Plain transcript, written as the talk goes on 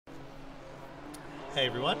Hey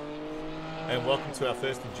everyone, and welcome to our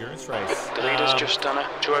first endurance race. The leader's just done a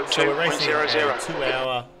 202.00. So we're racing a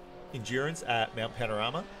 2-hour endurance at Mount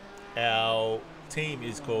Panorama. Our team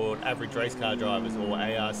is called Average Race Car Drivers, or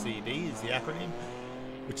ARCD is the acronym,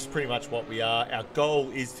 which is pretty much what we are. Our goal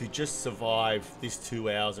is to just survive this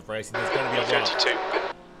 2 hours of racing. There's going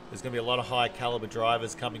to be a lot of high caliber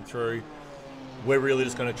drivers coming through. We're really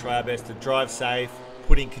just going to try our best to drive safe,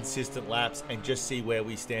 put in consistent laps, and just see where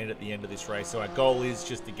we stand at the end of this race. So our goal is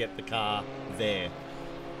just to get the car there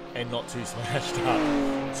and not too smashed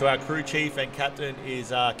up. So our crew chief and captain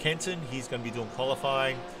is Kenton. He's going to be doing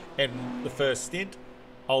qualifying and the first stint.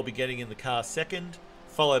 I'll be getting in the car second,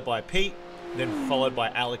 followed by Pete, then followed by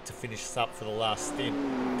Alec to finish us up for the last stint.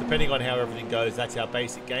 Depending on how everything goes, that's our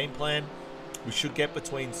basic game plan. We should get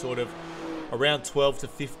between sort of around 12 to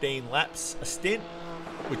 15 laps a stint,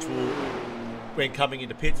 which will, when coming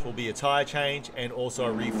into pits, will be a tyre change and also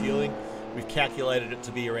a refueling. We've calculated it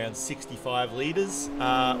to be around 65 litres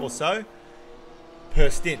or so per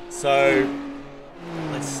stint. So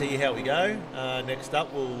let's see how we go. Next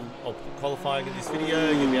up, I'll put qualifying in this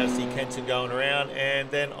video. You'll be able to see Kenton going around,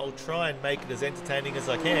 and then I'll try and make it as entertaining as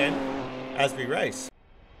I can as we race.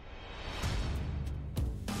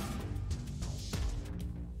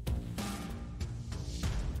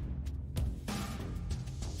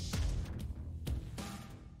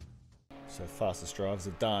 So fastest drivers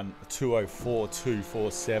have done a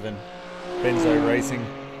 2:04.247. Benzo Racing.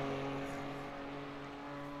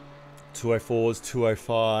 2:04s,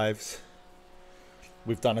 2:05s.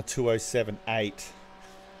 We've done a 2:07.8.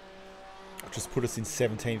 Just put us in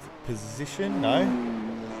 17th position. No.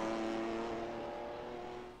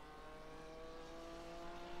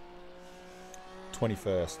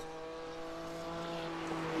 '21st.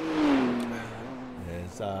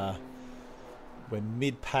 We're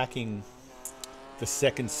mid-packing the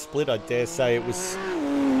second split. I dare say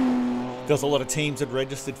there's a lot of teams that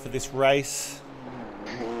registered for this race.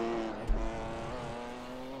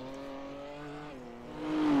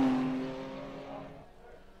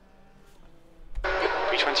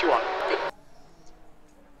 B21.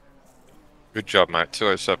 Good job, mate.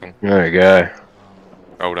 207. There you go.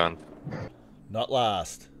 Well done. Not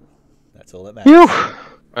last. That's all that matters. Phew.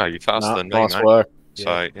 Oh, you're faster than me, nice mate. work.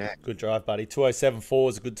 So, yeah. Good drive, buddy. 2:07.4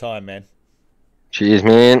 is a good time, man. Cheers,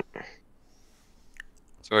 man.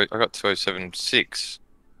 So I got 207.6.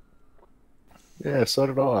 Yeah, so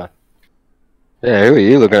did I. Yeah, who are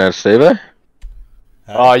you looking at, Steve?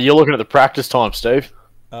 Oh, you're looking at the practice time, Steve.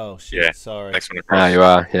 Oh, shit. Yeah. Sorry. Next one Ah, across. you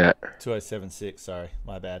are, yeah. 2:07.6. Sorry.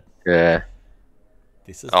 My bad. Yeah.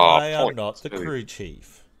 This is Oh, why I'm point not the two. crew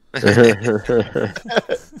chief.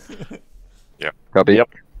 Yep. Copy. Yep.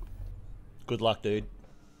 Good luck, dude.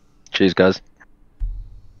 Cheers, guys.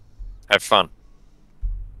 Have fun.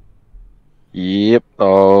 Yep.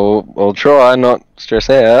 I'll try not stress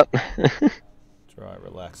out. Try,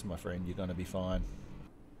 relax, my friend. You're going to be fine.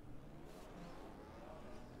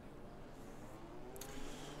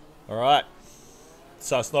 All right.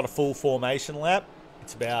 So it's not a full formation lap.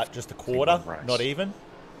 It's about just a quarter, race. not even.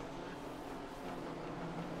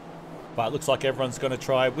 But it looks like everyone's going to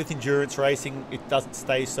try. With endurance racing, it doesn't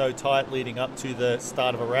stay so tight leading up to the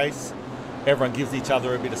start of a race. Everyone gives each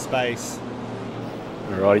other a bit of space.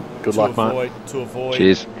 Alright, good luck, mate. To avoid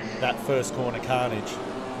Cheers. that first corner carnage.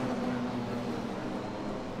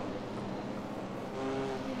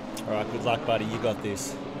 All right, good luck, buddy. You got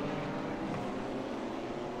this.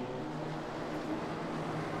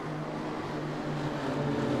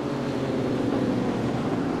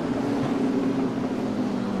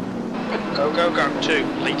 Go, go, go. 2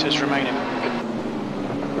 litres remaining.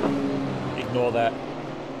 Ignore that.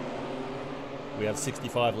 We have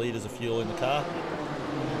 65 litres of fuel in the car.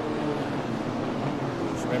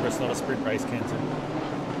 Just remember, it's not a sprint race, Kenton.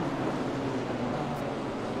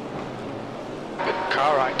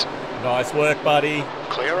 Car right. Nice work, buddy.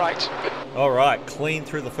 Clear right. All right, clean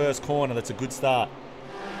through the first corner. That's a good start.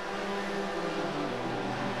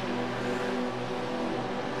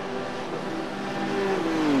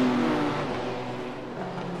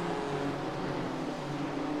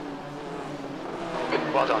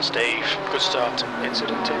 Well done, Steve. Good start.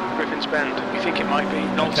 Incident in Griffin's Bend. You think it might be?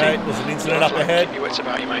 Not Okay, there's an incident up ahead. Keep your wits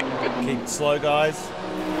about you, mate. Keep it slow, guys.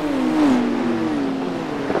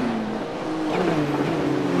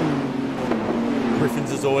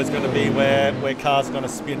 Griffin's is always going to be where cars are going to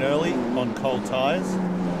spin early on cold tyres.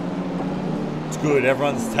 It's good.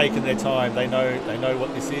 Everyone's taking their time. They know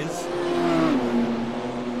what this is.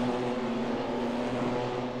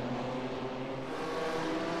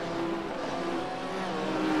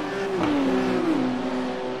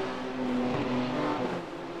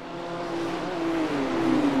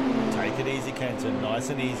 Kenton. Nice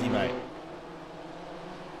and easy, mate.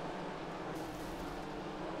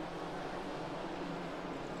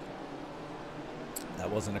 That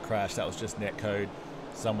wasn't a crash, that was just netcode.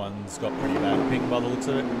 Someone's got pretty bad ping by the looks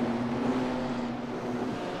of it.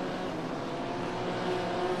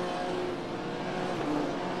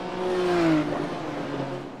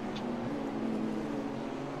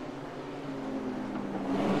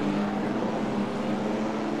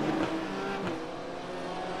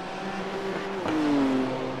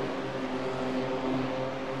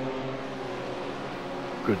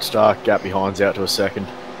 Good start. Gap behind's out to a second.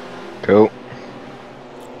 Cool.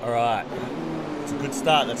 Alright. It's a good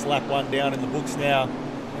start. That's lap 1 down in the books now.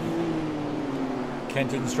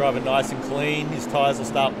 Kenton's driving nice and clean. His tyres will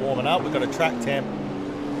start warming up. We've got a track temp.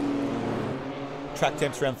 Track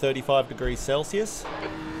temp's around 35 degrees Celsius.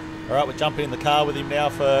 Alright, we're jumping in the car with him now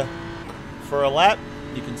for a lap.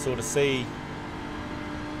 You can sort of see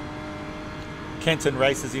Kenton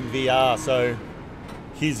races in VR, so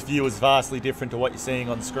his view is vastly different to what you're seeing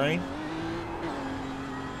on screen.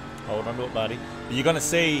 Hold on to it, buddy. But you're going to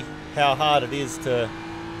see how hard it is to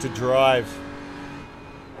drive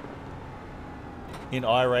in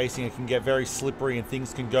iRacing. It can get very slippery and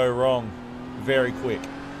things can go wrong very quick.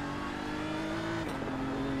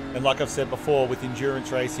 And like I've said before, with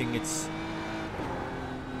endurance racing, it's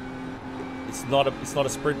not a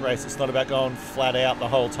sprint race. It's not about going flat out the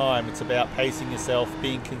whole time. It's about pacing yourself,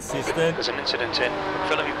 being consistent. There's an incident in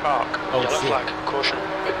Philippi Park. Oh, Yellow shit. flag, caution.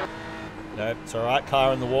 No, it's all right.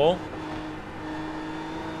 Car in the wall.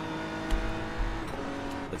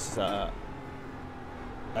 Let's,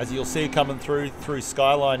 as you'll see coming through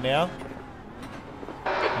Skyline now.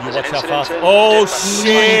 You There's watch an how fast. incident in Oh Denmark.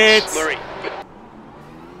 shit! Murray.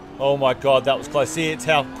 Oh my god, that was close. See, it's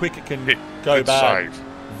how quick it can go Good bad. save.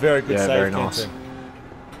 Very good Yeah, save, very Kenton. nice.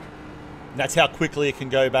 And that's how quickly it can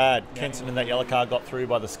go bad. Kenton and that yellow car got through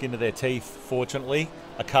by the skin of their teeth, fortunately.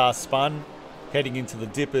 A car spun, heading into the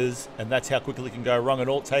dippers, and that's how quickly it can go wrong. And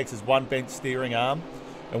all it takes is one bent steering arm,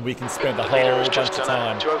 and we can spend a The leader whole has bunch just of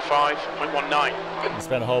done time. a 205.19. We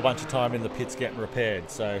spend a whole bunch of time in the pits getting repaired.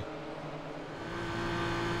 So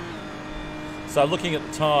looking at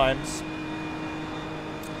the times,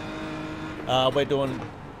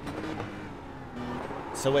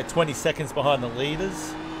 we're 20 seconds behind the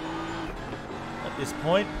leaders at this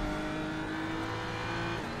point.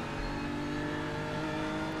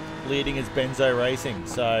 Leading is Benzo Racing,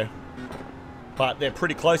 but they're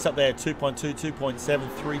pretty close up there, 2.2, 2.7,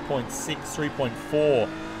 3.6, 3.4.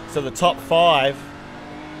 So the top 5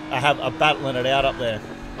 are battling it out up there.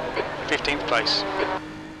 15th place.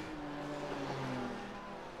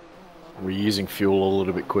 We're using fuel a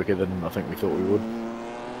little bit quicker than I think we thought we would.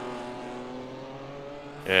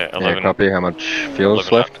 Yeah, Yeah, 11. copy. How much fuel's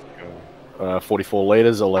 11 left? laps. 44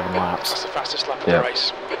 litres, 11 That's laps. the fastest lap of Yeah. the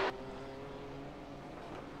race.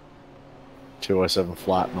 207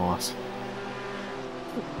 flat, nice.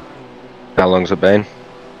 How long's it been?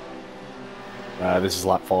 This is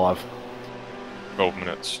lap 5. 12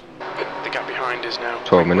 minutes. The gap behind is now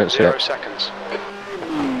 12 minutes, 0 yeah. seconds.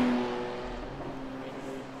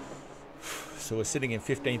 So we're sitting in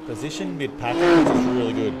 15th position, mid-pack, which is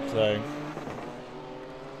really good. So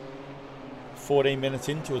 14 minutes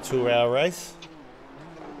into a 2-hour race.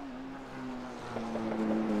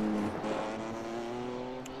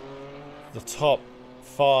 The top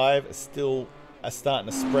 5 are starting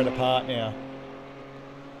to spread apart now.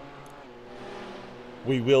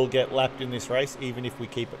 We will get lapped in this race, even if we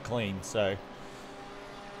keep it clean. So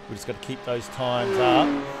we just got to keep those times up.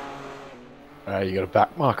 You got a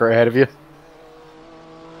back marker ahead of you.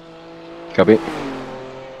 Copy.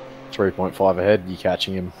 3.5 ahead, you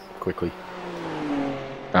catching him quickly.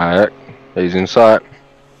 Alright, he's in sight.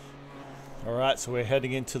 Alright, so we're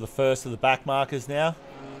heading into the first of the back markers now.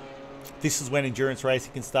 This is when endurance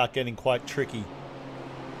racing can start getting quite tricky.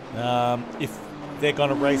 If they're going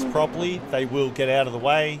to race properly, they will get out of the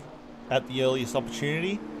way at the earliest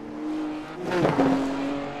opportunity.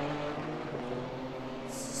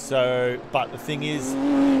 So, but the thing is,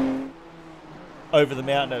 over the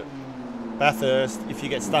mountain at Bathurst, if you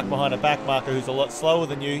get stuck behind a back marker who's a lot slower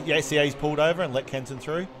than you, yeah, see how he's pulled over and let Kenton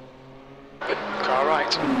through? Car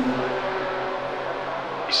right.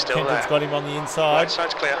 He's still Kenton's there. got him on the inside. Right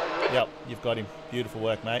side's clear. Yep, you've got him. Beautiful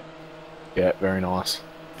work, mate. Yeah, very nice.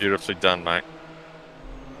 Beautifully done, mate.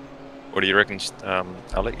 What do you reckon,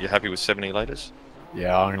 Alec? You happy with 70 litres?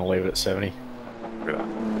 Yeah, I'm going to leave it at 70. Good.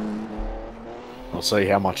 I'll see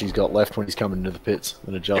how much he's got left when he's coming into the pits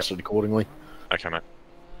and adjust it accordingly. Okay, mate.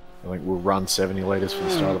 I think we'll run 70 litres for the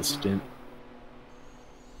start of the stint.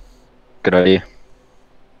 Good idea.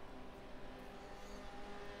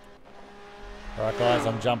 Alright guys,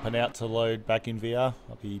 I'm jumping out to load back in VR.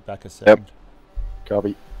 I'll be back a second. Yep.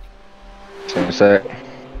 Copy. See you in a sec.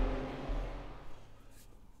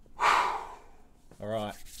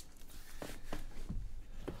 Alright.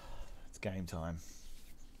 It's game time.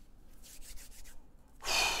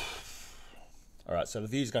 Alright, so the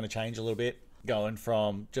view's going to change a little bit. Going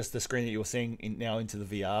from just the screen that you were seeing now into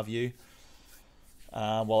the VR view.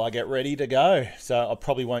 While I get ready to go. So I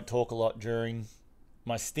probably won't talk a lot during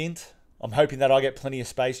my stint. I'm hoping that I get plenty of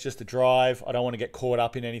space just to drive. I don't want to get caught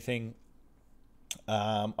up in anything.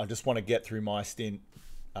 I just want to get through my stint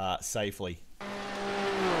safely.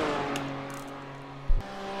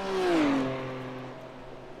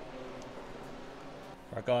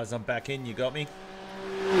 Right guys, I'm back in. You got me?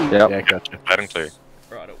 Yep. Yeah, gotcha. Loud and clear.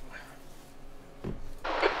 Right.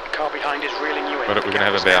 Car behind is reeling you in. Got it, we're going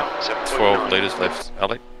to have about 12 litres left,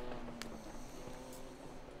 Alec.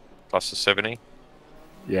 Plus the 70,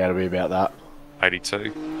 Yeah, it'll be about that.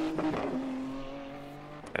 82.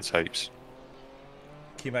 That's heaps.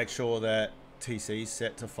 Can you make sure that TC is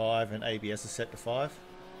set to 5 and ABS is set to 5?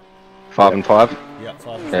 5 and 5. Yep,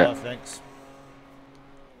 5 and Yeah. 5, thanks.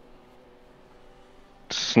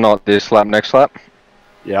 It's not this lap, next lap.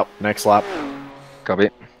 Yep, next lap. Copy.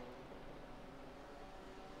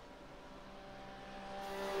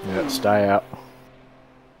 Yeah, stay out.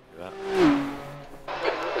 Do that.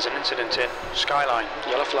 There's an incident in Skyline.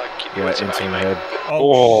 Yellow flag. Keep your Yeah, wits about into you, the mate. head.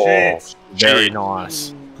 Oh, shit! Very Gee.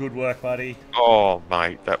 nice. Good work, buddy. Oh,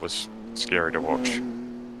 mate, that was scary to watch.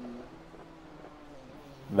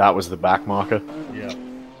 That was the back marker. Yeah.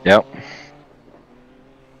 Yep.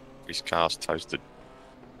 His car's toasted.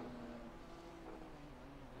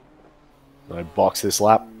 So box this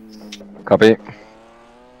lap. Copy.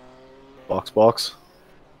 Box, box.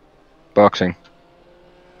 Boxing.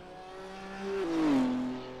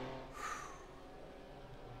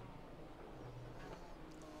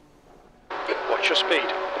 Watch your speed.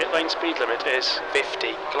 Pit lane speed limit is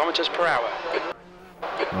 50 kilometers per hour.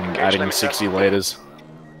 I'm Gauge adding limit 60 set. litres.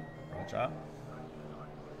 Roger.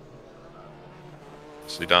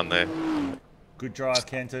 Nicely done there. Good drive,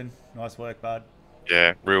 Kenton. Nice work, bud.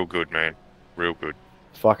 Yeah, real good, man. Real good.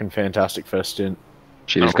 Fucking fantastic first stint.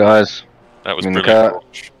 Cheers, guys. That was In the brilliant to car.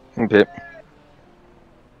 watch. Pip.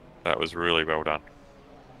 That was really well done.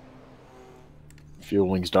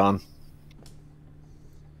 Fueling's done.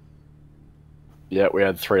 Yeah, we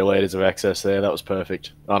had 3 litres of excess there. That was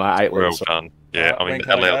perfect. Oh no, 8 Well litres. done. Yeah, I When mean,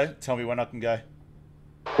 can I allowed. go? Tell me when I can go.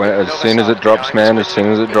 As soon as it drops, man. As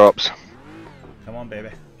soon as it drops. Come on, baby.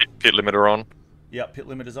 Pit limiter on. Yep, pit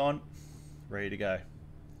limiter's on. Ready to go.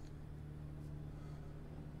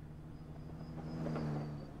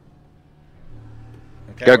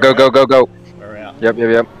 Okay, Go, go, we're go, out. go, go. We're out.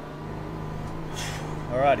 Yep.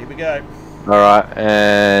 Alright, here we go. Alright,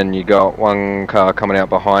 and you got one car coming out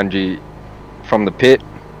behind you from the pit.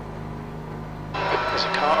 There's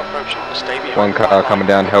a car approaching. Stay behind. One the car white line. coming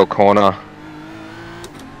down Hell Corner.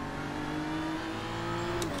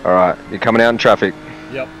 Alright, you're coming out in traffic.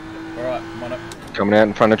 Yep. Alright, come on up. Coming out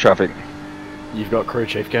in front of traffic. You've got crew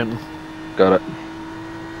chief, Kenton. Got it.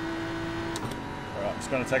 Alright, I'm just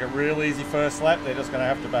going to take a real easy first lap. They're just going to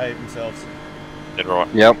have to behave themselves. Dead right.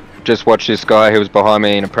 Yep. Just watch this guy. He was behind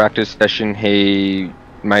me in a practice session. He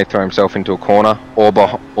may throw himself into a corner or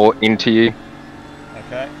into you,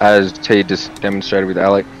 Okay. as T just demonstrated with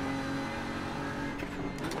Alec.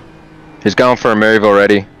 He's going for a move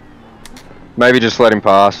already. Maybe just let him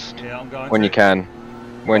pass Yeah, I'm going when to. you can.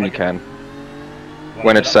 When you can. I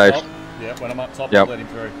when it's get up safe. top. Yeah, when I'm up top, Yep. let him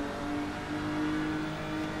through.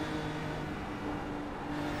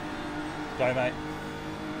 Go, mate.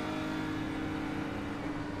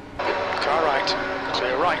 Car right.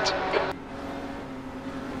 Clear right.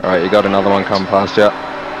 Alright, you got another one coming past you.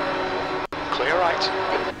 Clear right.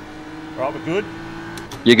 Right, we're good.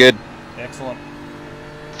 You good? Excellent.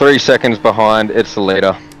 3 seconds behind. It's the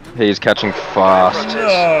leader. He's catching fast. Front is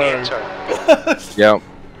No. near turn. Yep.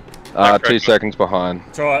 Okay. 2 seconds behind.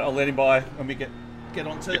 It's alright, I'll let him by when we get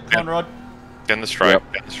onto Conrad. Down the straight.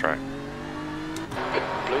 Yep. Down the straight.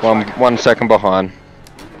 Blue flag. 1 second behind.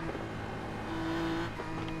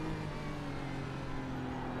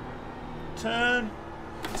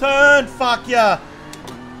 Turn, fuck ya!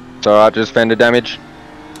 It's alright, just fender damage.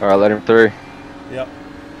 Alright, let him through. Yep.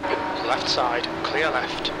 Left side. Clear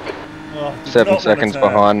left. Oh, did 7 not wanna seconds turn.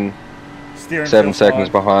 behind. Steering 7 feel seconds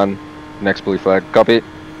fine. behind. Next blue flag. Copy.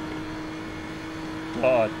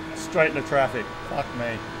 God, straight into traffic. Fuck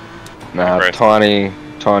me. Nah, Great.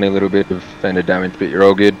 tiny little bit of fender damage, but you're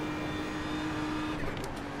all good.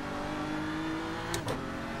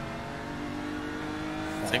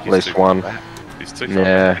 I think At least too one. far back. He's too far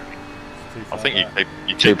Yeah. back. I think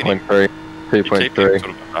you keep 2.3. you keep him 2.3.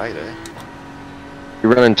 sort of away there.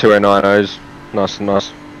 You're running 209.0s.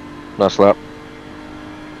 Nice lap.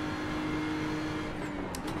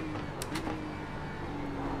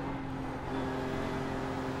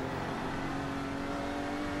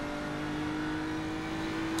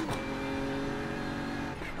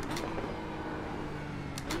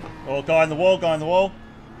 Oh, guy in the wall, guy in the wall.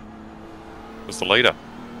 Was the leader?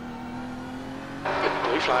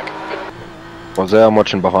 Blue flag. What's there? I'm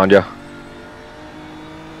watching behind you.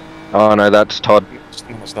 Oh no, that's Todd.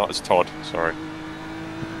 It's not. It's Todd. Sorry.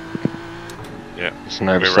 Yeah. It's an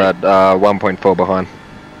overside. 1.4 behind.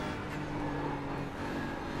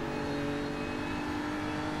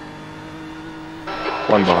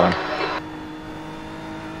 One behind.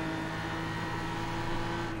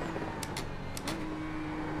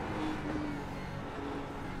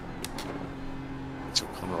 It's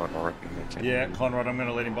Conrad, I reckon. Yeah, Conrad, I'm going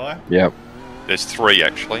to let him by. Yep. There's 3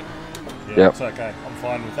 actually. Yeah, Yep. it's okay. I'm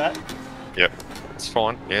fine with that. Yep. It's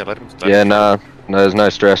fine. Yeah, let him. Yeah, no, there's no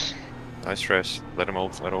stress. No stress. Let all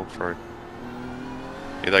through.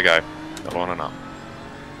 Here they go. They're lining up.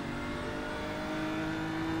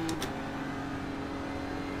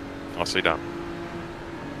 Nicely done.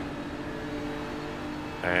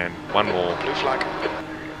 And one more. Blue flag.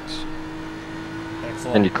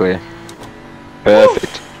 Excellent. And you're clear.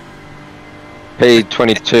 Perfect.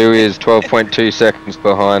 P22 is 12.2 seconds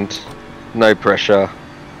behind. No pressure.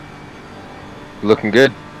 Looking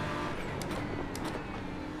good.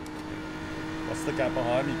 What's the gap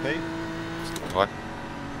behind me, Pete? Right.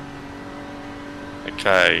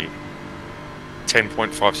 Okay.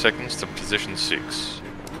 10.5 seconds to position 6.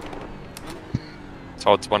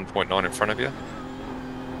 Todd's 1.9 in front of you.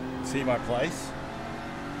 See my place?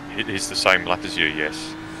 He's the same lap as you,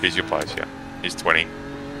 yes. Here's your place, yeah. He's 20.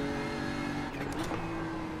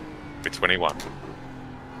 We're 21.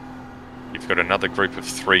 You've got another group of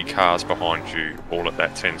 3 cars behind you, all at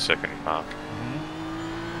that 10-second mark.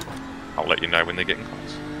 I'll let you know when they're getting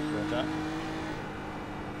close. Roger.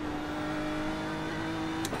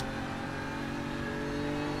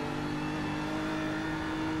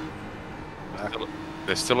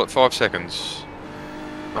 They're still at 5 seconds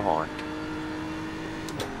behind.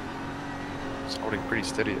 It's holding pretty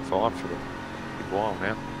steady at 5 for a good while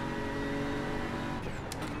now.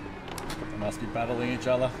 They must be battling each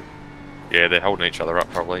other. Yeah, they're holding each other up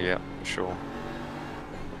probably, yeah, for sure.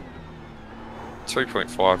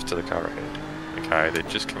 2.5 to the car ahead. Okay, they're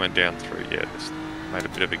just coming down through, yeah, it's made a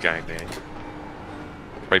bit of a gain there.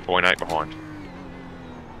 3.8 behind.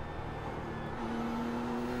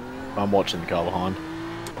 I'm watching the car behind.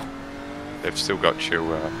 They've still got you,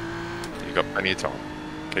 you've got plenty of time.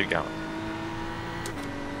 Keep going.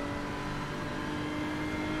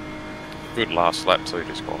 Good last lap too,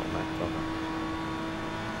 just got on that.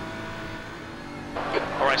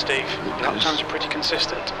 Alright, Steve. Lap times are pretty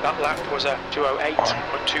consistent. That lap was a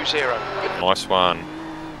 2:08.20. Nice one.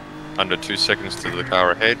 Under 2 seconds to the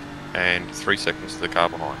car ahead and 3 seconds to the car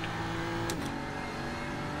behind.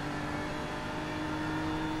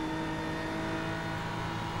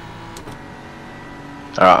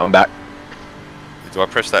 Alright, I'm back. Do I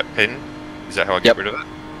press that pin? Is that how I get Yep. rid of it?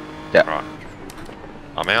 Yep. Right.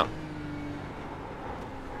 I'm out.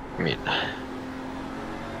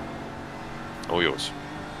 All yours.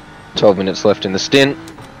 12 minutes left in the stint.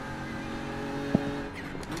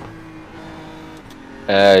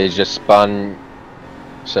 He's just spun,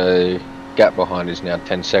 so gap behind is now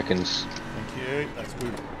 10 seconds Thank you. That's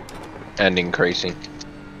good. and increasing.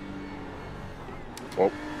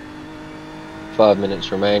 Oh. 5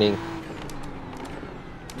 minutes remaining.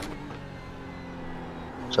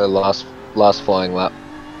 So last flying lap.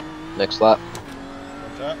 Next lap.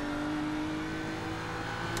 Roger.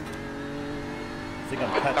 I think I'm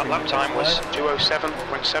catching That lap time was slow.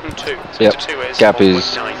 2:07.72. So Yep. to 2 is Gap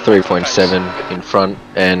is 1.9 3.7 in front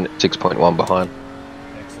and 6.1 behind.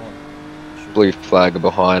 Excellent. Should Blue flag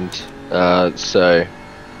behind, so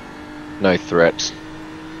no threats.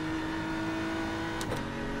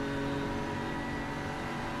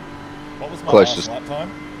 What was my Closest. last lap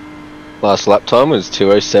time? Last lap time was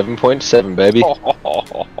 2:07.7, baby.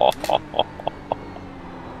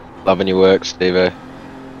 Loving your work, Steve-O.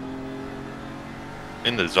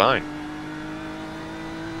 In the zone.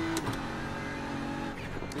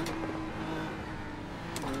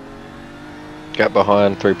 Gap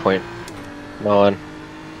behind 3.9. Yeah,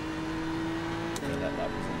 that lap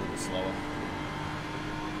was a little slower.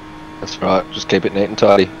 That's right, just keep it neat and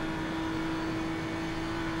tidy.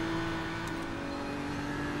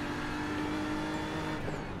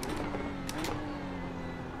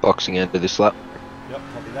 Boxing end of this lap. Yep,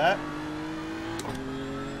 copy that.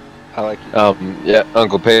 Yeah,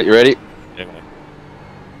 Uncle Pete, you ready? Yeah, mate.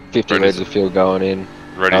 50 Ready litres as- of fuel going in.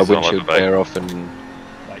 Ready as I'll Windshield ever be. flare off and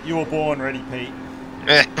Mate, you were born ready, Pete.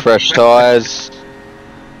 fresh tyres.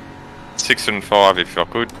 6 and 5 if I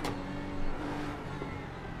could.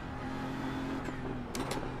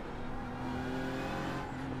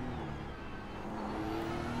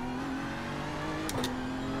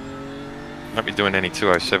 Won't be doing any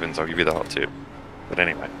 207s, I'll give you the hot tip. But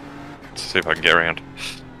anyway, let's see if I can get around.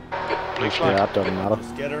 Blue flag. Yeah, it doesn't matter.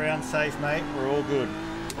 Just get around safe, mate. We're all good.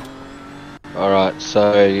 Alright,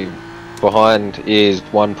 so behind is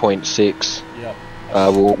 1.6. Yep.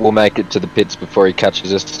 We'll make it to the pits before he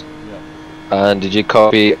catches us. Yep. And did you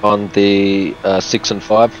copy on the 6 and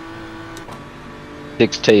 5?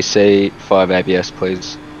 6 TC, 5 ABS,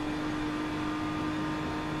 please.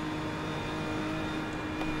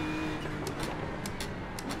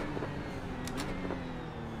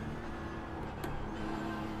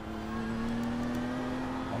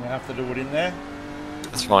 I'm gonna have to do it in there.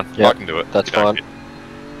 That's fine, Yep, I can do it. that's You don't fine. get-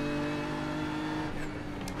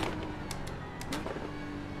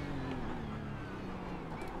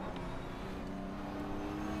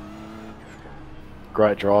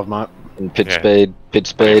 Great drive, mate. And pit Yeah. speed, pit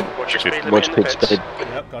speed. Watch your speed limit Watch in the pit pits. speed.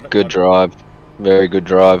 Yep, got it. Good got drive. Very good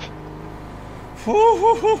drive.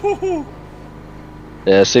 it.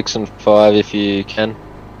 Yeah, 6 and 5 if you can.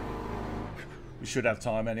 We should have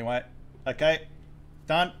time anyway. Okay,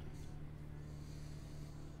 done.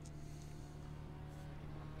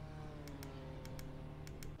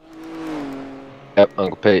 Yep,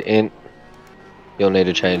 Uncle Pete in. You'll need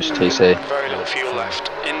to change TC. Very little fuel left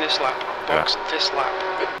in this lap. Box this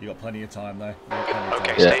lap. You got plenty of time though. You got plenty of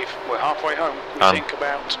Okay, time. Yeah. Steve, we're halfway home. We think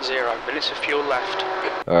about 0 minutes of fuel left.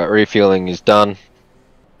 Alright, refueling is done.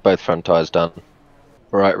 Both front tyres done.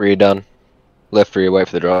 Right rear done. Left rear, wait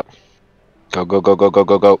for the drop. Go, go, go, go, go,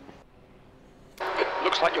 go, go.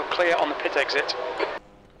 Looks like you're clear on the pit exit.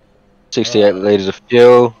 68 litres of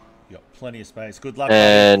fuel. You got plenty of space. Good luck. buddy.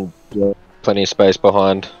 And yeah, plenty of space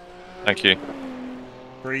behind. Thank you.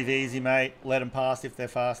 Breathe easy, mate. Let them pass if they're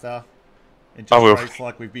faster. And I just will. race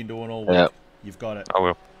like we've been doing all week. Yep. You've got it. I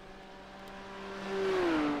will.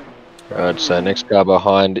 Right, so next car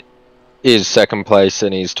behind is second place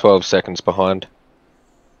and he's 12 seconds behind.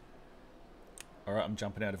 Alright, I'm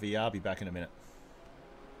jumping out of VR. Be back in a minute.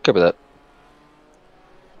 Copy that.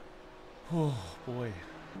 Oh, boy.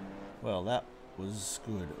 Well, that was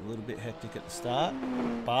good. A little bit hectic at the start,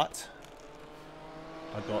 but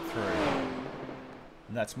I got through.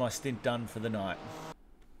 And that's my stint done for the night.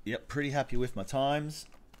 Yep, pretty happy with my times.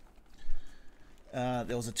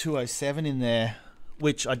 There was a 207 in there,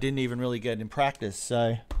 which I didn't even really get in practice.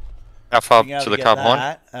 So How far being able to the get car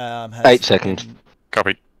behind? that, has 8 seconds.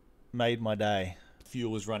 Copy. made my day.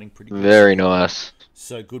 Fuel was running pretty good. Very nice.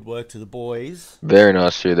 So good work to the boys Very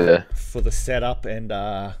nice through there. for the setup and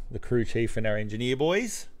the crew chief and our engineer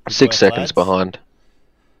boys. Good 6 work, seconds lads. behind.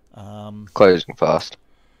 Um, Closing fast.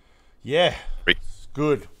 yeah, Wait. it's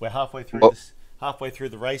good. We're halfway through Oh. this. Halfway through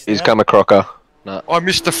the race He's now. come a crocker. No. I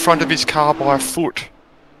missed the front of his car by a foot.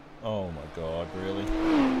 Oh my god, really?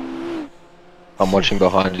 I'm watching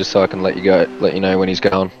behind just so I can let you know when he's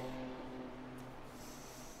going.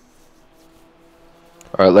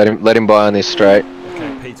 Alright, let him by on this straight.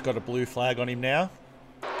 Okay, Pete's got a blue flag on him now.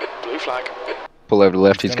 Blue flag. Pull over to the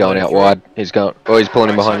left, He's he's gonna going let out it wide. He's going he's pulling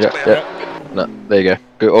him behind you. Right, side's Yep. No, there you go.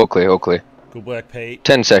 Good, all clear, all clear. Good work, Pete.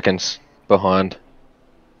 10 seconds behind.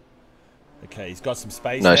 Okay, he's got some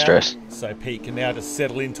space No now, stress. so Pete can now just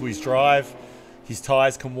settle into his drive. His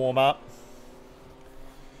tyres can warm up.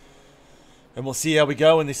 And we'll see how we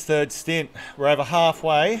go in this third stint. We're over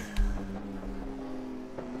halfway.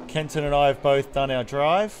 Kenton and I have both done our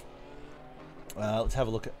drive. Let's have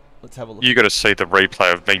a look at. You got to see the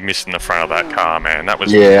replay of me missing the front of that car, man. That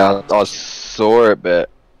was Yeah, I saw it,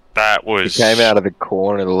 but that he was. came out of the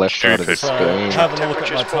corner to the left side of the Stupid. So, screen. having a look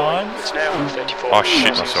at my Temperature's falling. times. It's now 34. I shit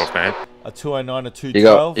Celsius. myself, man. A 209, a You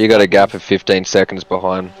 212. got a gap of 15 seconds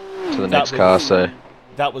behind to the next was- car, so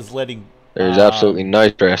That was letting. there is absolutely no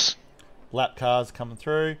stress. Lap cars coming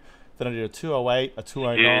through. Then I did a 208, a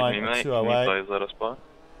 209, a 208, let us by?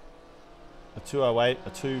 a 208, a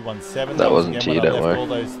 217. That was wasn't again to you, when I don't left worry.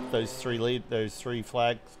 all those three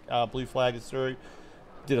flags, blue flaggers through.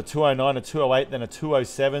 Did a 209, a 208, then a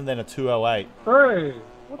 207, then a 208. Hey,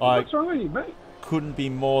 I- what's wrong with you, mate? Couldn't be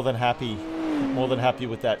more than happy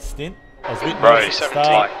with that stint. I was a bit Bro, nervous at the 17.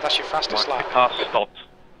 start. That's your fastest Like, lap. the car stopped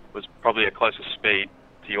was probably a closer speed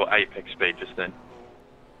to your apex speed just then.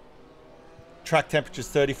 Track temperature's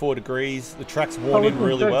 34 degrees. The track's Oh, worn in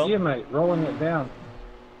really well. Yeah, mate, rolling it down.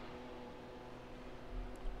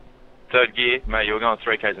 third gear, mate. You were going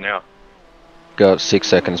 3 k's an hour. Got 6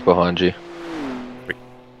 seconds behind you.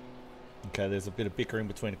 Okay, there's a bit of bickering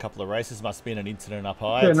between a couple of races. Must have been an incident up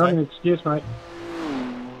high. Yeah, I'd not say. an excuse, mate.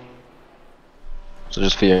 So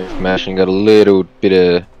just for your information, got a little bit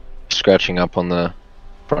of scratching up on the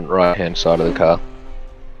front right-hand side of the car.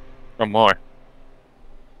 From what?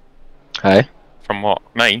 Hey? From what?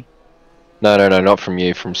 Me? No, not from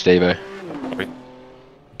you, from Steve-O. Wait.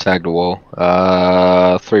 Tagged a wall.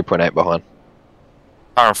 3.8 behind.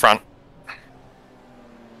 Car in front.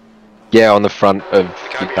 Yeah, on the front of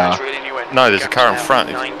The your guy car. behind really knew it. No, there's a Gap car in now, front.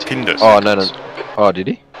 It's 19 pinned us. Oh, no. seconds. Oh, did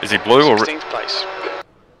he? Is he blue or... 16th place.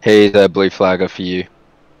 He's a blue flagger for you.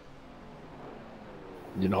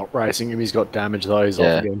 You're not racing him. He's got damage though. He's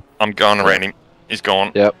Yeah. off again. I'm going around him. He's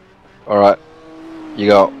gone. Yep. Alright. You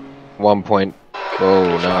got 1 point.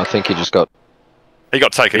 Oh, no, I think he just got... He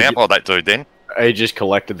got taken out by that dude then. He just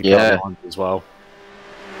collected the Yeah. car behind as well.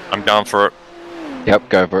 I'm going for it. Yep,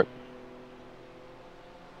 go for it.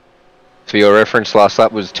 For your reference, last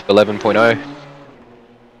lap was 11.0.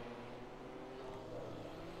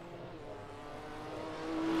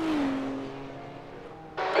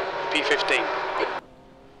 P15.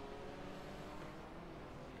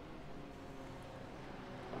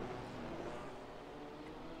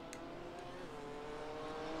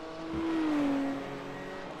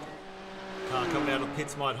 Car coming out of the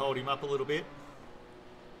pits might hold him up a little bit.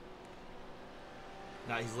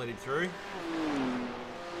 No, he's let him through.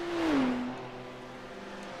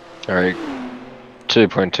 Alright.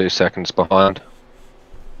 2.2 seconds behind.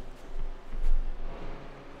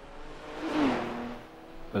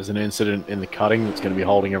 There's an incident in the cutting that's going to be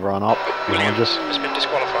holding everyone up behind Williams us. has been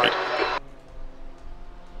disqualified.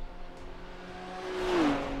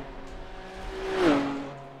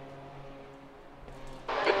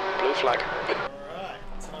 Blue flag. Alright,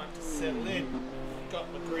 time to settle in. Got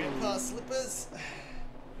my grandpa slippers.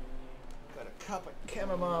 Got a cup of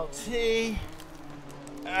chamomile tea.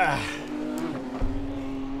 And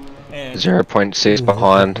 0.6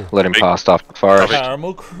 behind. Let him pass after Forest.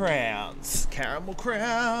 caramel crowns. Caramel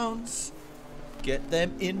crowns. Get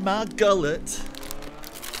them in my gullet.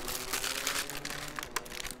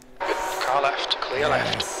 Car left. Clear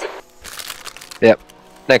left. Yep.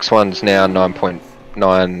 Next one's now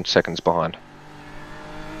 9.9 seconds behind.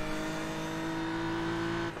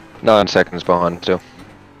 9 seconds behind still.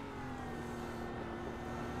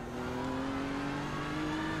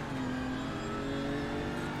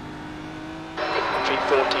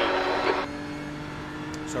 P14.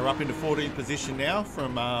 So we're up into 14th position now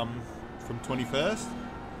from 21st.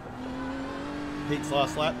 Pete's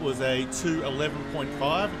last lap was a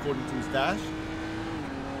 2:11.5 according to his dash.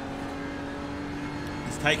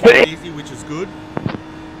 He's taking it easy, which is good.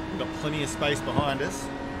 We've got plenty of space behind us.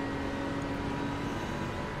 –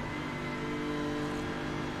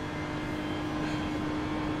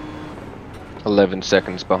 11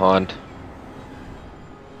 seconds behind.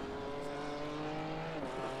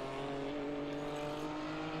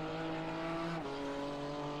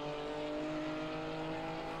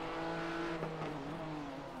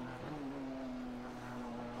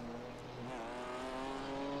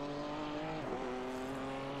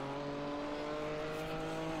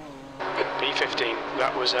 P15.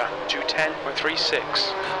 That was a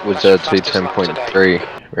 2:10.36. Was That's your fastest lap today.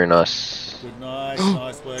 2:10.3. Very nice. Good,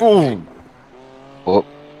 nice work. Boom! Oh,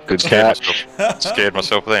 good Scared catch. myself. Scared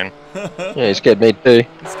myself then. Yeah, he scared me too.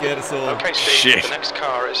 He scared us all. Okay, Steve. Shit. The next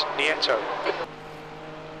car is Nieto.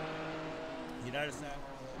 You notice that?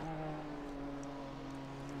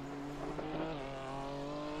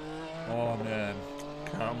 Oh man,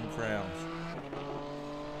 caramel crowns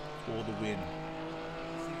for the win.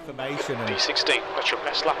 Information and P16. That's your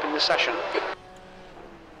best lap in the session.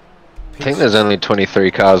 I think there's only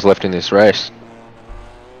 23 cars left in this race.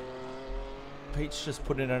 Pete's just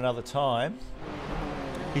put in another time.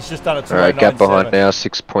 He's just done a 2:09.7. Alright, gap behind now,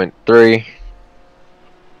 6.3.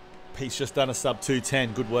 Pete's just done a sub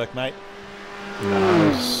 2:10. Good work, mate.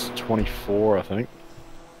 No, it's 24, I think.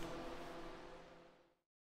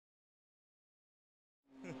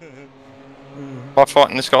 Am I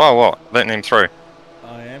fighting this guy or what? Letting him through.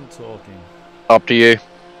 I am talking. Up to you.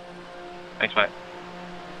 Thanks, mate.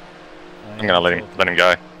 I'm gonna let him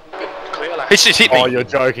go. Clear left. He's just hit me. Oh, you're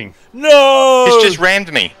joking. No! He's just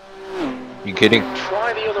rammed me. You kidding?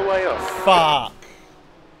 Try the other way up. Fuck.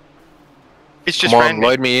 He's just Come on, rammed me.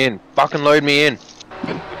 load me in. Fucking load me in. You've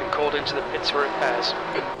been called into the pits for repairs.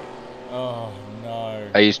 Oh no.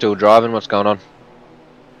 Are you still driving? What's going on?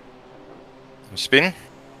 Spin.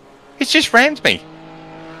 He's just rammed me.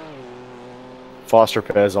 Fast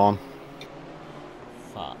repairs on.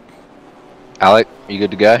 Fuck. Alec, you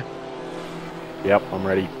good to go? Yep, I'm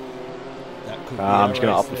ready. That could be I'm our just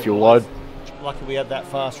going to race up the there, fuel boys. load. Lucky we had that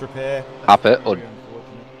fast repair. Up it, or Very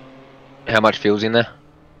unfortunate. how much fuel's in there?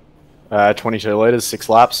 22 litres, 6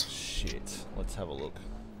 laps. Shit. Let's have a look.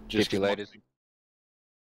 50 litres.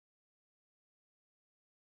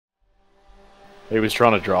 He was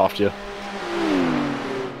trying to draft you.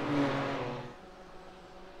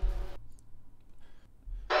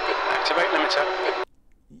 Activate limiter.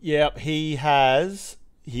 Yep, he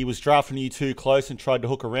was drafting you too close and tried to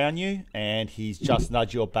hook around you, and he's just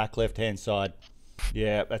nudged your back left-hand side.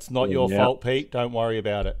 Yeah, that's not your fault, Pete. Don't worry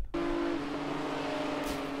about it.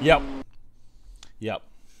 Yep.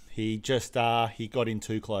 He just, he got in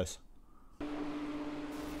too close.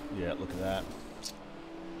 Yeah, look at that.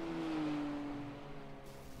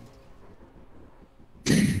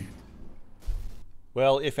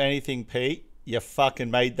 Well, if anything, Pete, you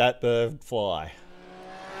fucking made that bird fly.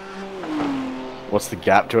 What's the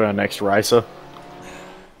gap to our next racer?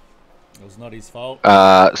 It was not his fault.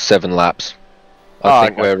 7 laps. I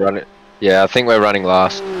think we're running. Yeah, I think we're running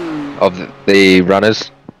last of the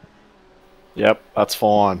runners, Yep, that's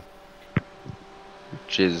fine.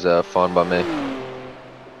 which is fine by me.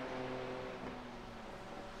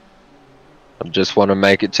 I just want to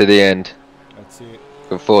make it to the end. That's it.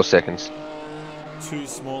 For 4 seconds. 2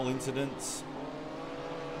 small incidents.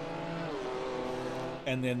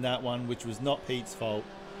 And then that one, which was not Pete's fault.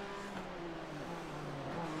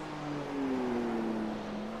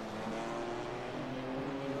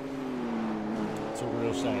 It's a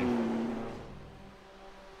real shame.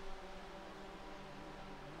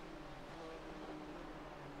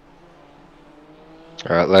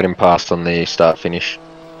 Alright, let him pass on the start finish.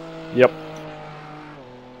 Yep.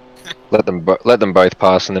 Let them both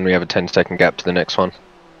pass, and then we have a 10-second gap to the next one.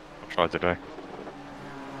 I'll try today.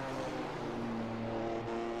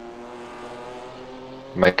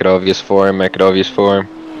 Make it obvious for him. Make it obvious for him.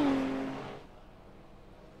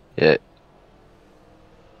 Yeah.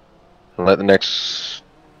 And let the next.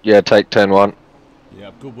 Yeah, take turn 1.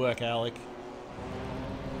 Yeah, good work, Alec.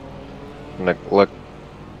 And let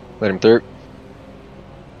him through.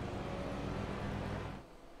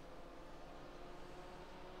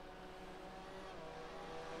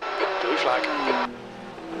 Blue flag.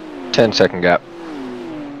 10-second gap.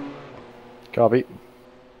 Copy.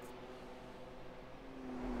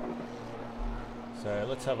 So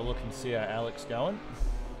let's have a look and see how Alec's going.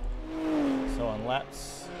 So on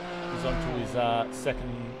laps, he's on to his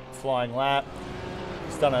second flying lap.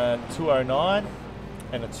 He's done a 2:09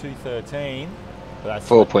 and a 2:13.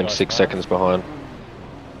 4.6 seconds behind.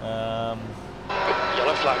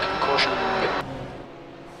 Yellow flag. Caution.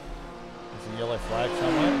 There's a yellow flag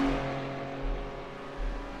somewhere.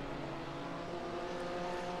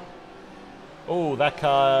 Oh, that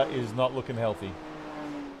car is not looking healthy.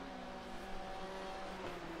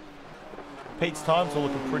 Pete's times are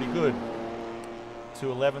looking pretty good.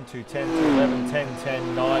 2:11, 2:10, 2:11, 10,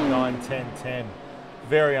 10, 9, 9, 10, 10.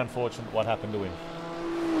 Very unfortunate what happened to him.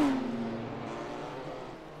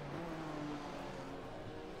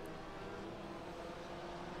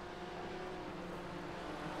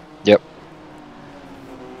 Yep.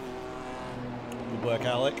 Good work,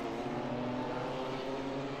 Alec.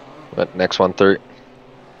 But next one through.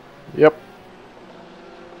 Yep.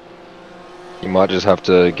 You might just have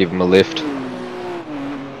to give him a lift.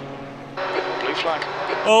 Blue flag.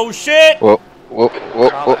 Oh shit! Whoa, whoa, whoa,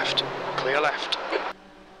 Car whoa. left. Clear left.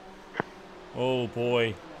 Oh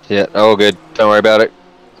boy. Yeah, all good. Don't worry about it.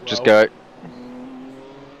 Just go.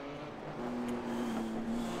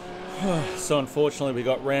 So unfortunately we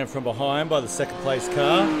got rammed from behind by the second place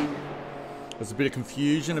car. There's a bit of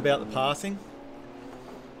confusion about the passing.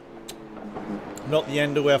 Not the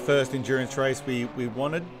end of our first endurance race we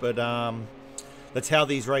wanted, but that's how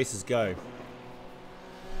these races go.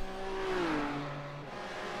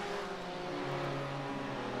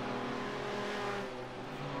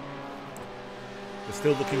 We're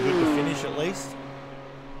still looking good to finish at least.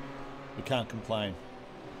 We can't complain.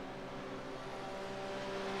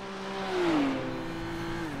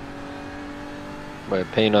 We're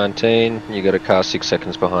P19. You got a car 6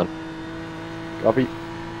 seconds behind. Copy.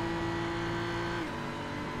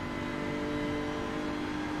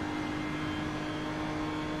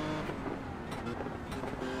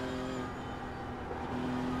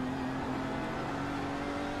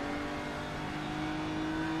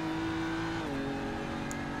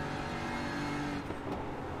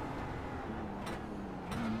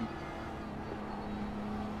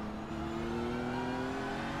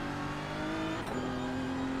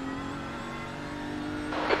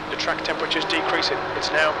 The track temperature's decreasing.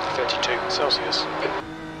 It's now 32 Celsius.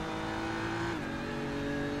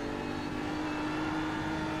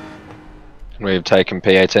 We've taken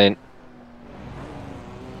P18.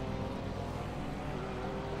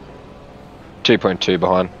 2.2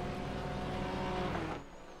 behind.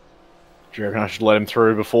 Do you reckon I should let him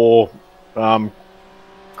through before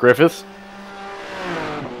Griffith?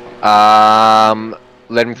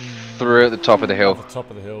 Let him through at the top of the hill. At the top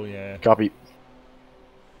of the hill, yeah. Copy.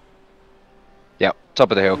 Yep,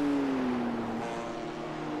 top of the hill.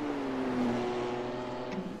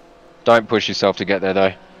 Don't push yourself to get there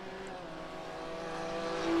though.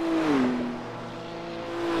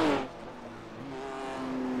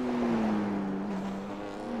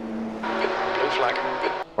 Blue flag.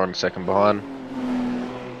 1 second behind.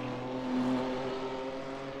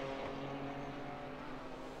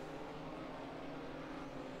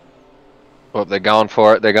 Oh, they're going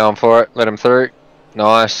for it, they're going for it. Let them through.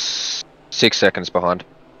 Nice. 6 seconds behind.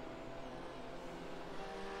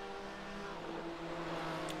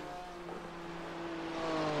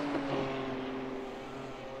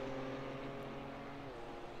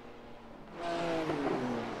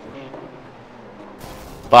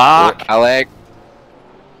 Fuck! Alec.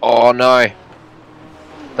 Oh no.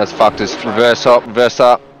 That's fucked us. Reverse up, reverse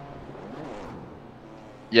up.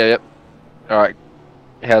 Yeah, yep. Alright.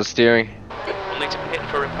 How's steering? We'll need to hit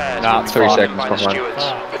for repairs. Nah, We'll it's be 3 fine. seconds by the behind. stewards.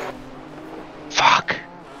 Fuck.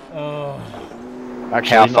 Oh, Actually,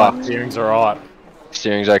 How no, fucked? steering's alright.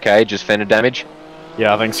 Steering's okay, just fender damage.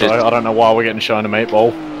 Yeah, I think so. Just- I don't know why we're getting shown a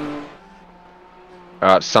meatball.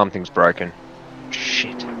 Alright, something's broken.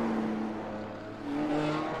 Shit.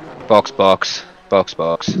 Box, box. Box,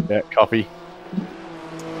 box. Yeah, copy.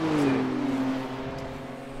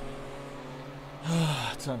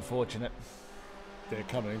 it's unfortunate. They're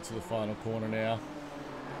coming into the final corner now.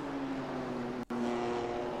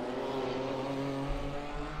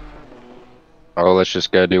 Oh, let's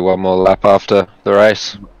just go do one more lap after the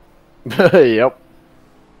race. Yep.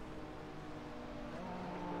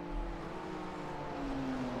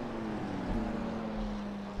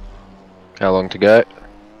 How long to go?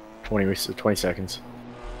 20 seconds.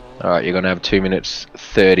 Alright, you're gonna have 2 minutes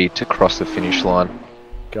 30 to cross the finish line.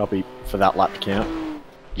 Copy. For that lap to count.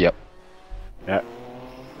 Yep. Yeah.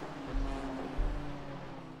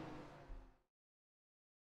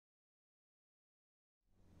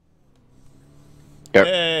 Yep.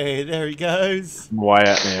 Hey, there he goes. I'm way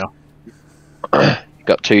out now.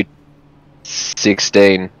 Got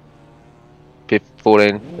 2:16,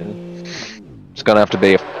 14. It's gonna have to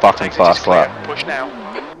be a fucking Exit is fast clear. lap. Push now.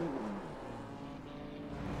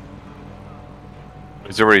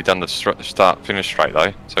 He's already done the start finish straight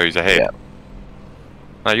though, so he's ahead. Yeah.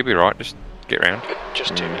 No, you'll be right. Just get round.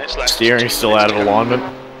 Just 2 minutes left. Steering's 2 still minutes out of to go. alignment.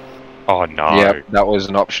 Oh no. Yep, that was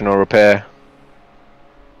an optional repair.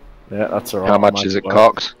 Yeah, that's alright. How much is it,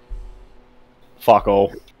 Cox? Fuck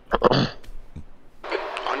all. On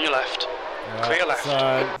your left. Clear left.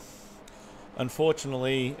 So,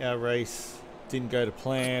 unfortunately, our race didn't go to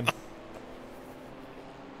plan.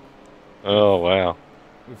 Oh wow.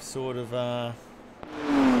 We've sort of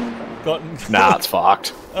gotten. Nah, it's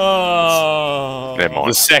fucked. Oh. Never mind.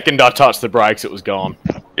 The second I touched the brakes, it was gone.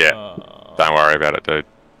 Yeah. Oh. Don't worry about it, dude.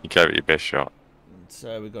 You gave it your best shot.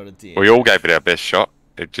 So we got a DNF. We all gave it our best shot.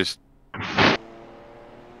 It just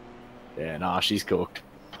Yeah, nah, she's cooked.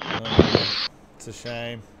 It's a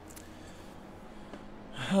shame.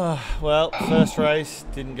 Well, first race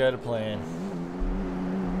didn't go to plan.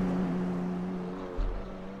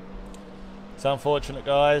 It's unfortunate,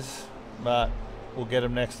 guys, but we'll get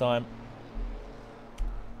them next time.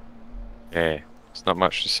 yeah. There's not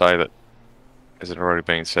much to say that hasn't already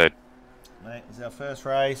been said. Mate, it's our first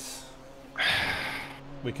race.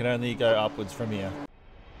 We can only go upwards from here.